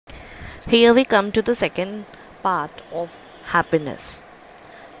Here we come to the second part of happiness.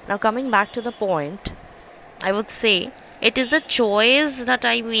 Now, coming back to the point, I would say it is the choice that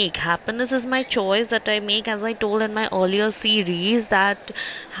I make. Happiness is my choice that I make, as I told in my earlier series, that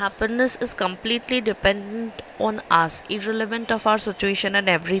happiness is completely dependent on us, irrelevant of our situation and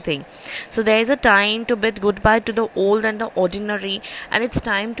everything. So, there is a time to bid goodbye to the old and the ordinary, and it's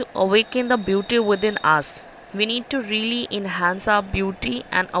time to awaken the beauty within us. We need to really enhance our beauty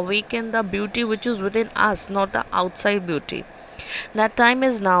and awaken the beauty which is within us, not the outside beauty. That time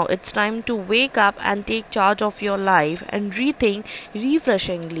is now. It's time to wake up and take charge of your life and rethink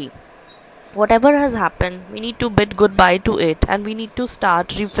refreshingly. Whatever has happened, we need to bid goodbye to it and we need to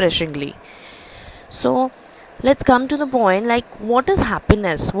start refreshingly. So, let's come to the point, like, what is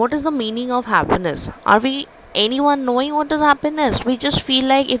happiness? What is the meaning of happiness? Are we anyone knowing what is happiness? We just feel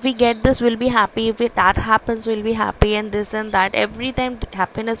like if we get this, we'll be happy. If that happens, we'll be happy, and this and that. Every time,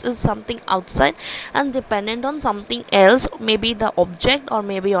 happiness is something outside and dependent on something else, maybe the object or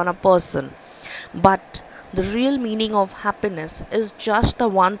maybe on a person. But the real meaning of happiness is just the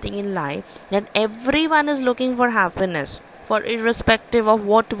one thing in life, that everyone is looking for happiness, for irrespective of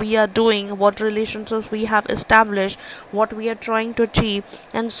what we are doing, what relationships we have established, what we are trying to achieve,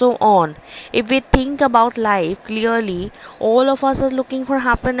 and so on. If we think about life clearly, all of us are looking for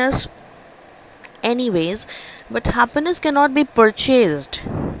happiness anyways, but happiness cannot be purchased.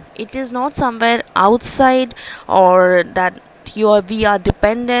 It is not somewhere outside, or that we are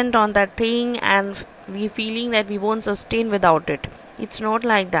dependent on that thing and we feeling that we won't sustain without it. It's not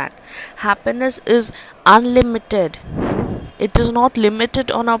like that. Happiness is unlimited. It is not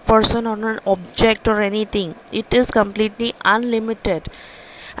limited on a person, on an object or anything. It is completely unlimited,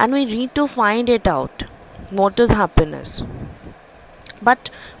 and we need to find it out. What is happiness?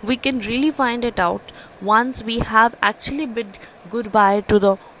 But we can really find it out once we have actually bid goodbye to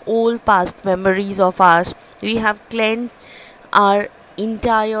the old past memories of us. We have cleansed our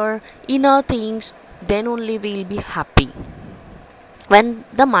entire inner things, then only we'll be happy. When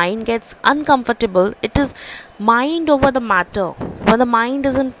the mind gets uncomfortable, it is mind over the matter. When the mind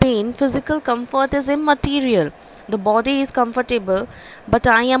is in pain, physical comfort is immaterial. The body is comfortable, but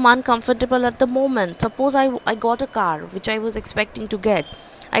I am uncomfortable at the moment. Suppose I got a car which I was expecting to get.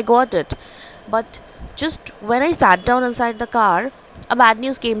 I got it. But just when I sat down inside the car, a bad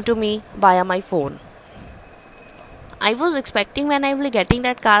news came to me via my phone. I was expecting when I will be getting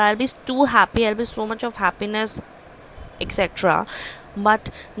that car, I'll be too happy, I'll be so much of happiness, etc. But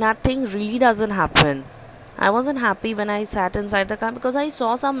nothing really doesn't happen. I wasn't happy when I sat inside the car because I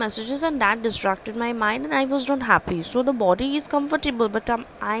saw some messages and that distracted my mind and I was not happy. So the body is comfortable, but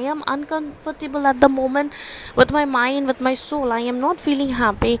I am uncomfortable at the moment with my mind, with my soul. I am not feeling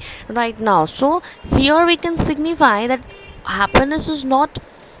happy right now. So here we can signify that happiness is not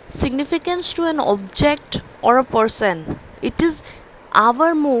significance to an object or a person. It is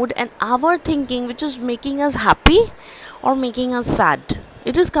our mood and our thinking which is making us happy or making us sad.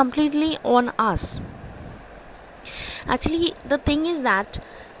 It is completely on us. Actually, the thing is that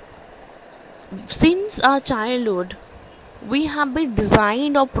since our childhood, we have been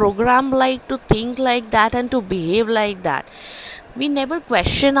designed or programmed like to think like that and to behave like that. We never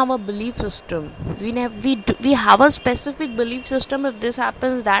question our belief system. We have a specific belief system. If this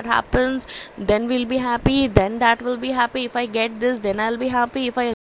happens, that happens, then we'll be happy, then that will be happy. If I get this, then I'll be happy. If I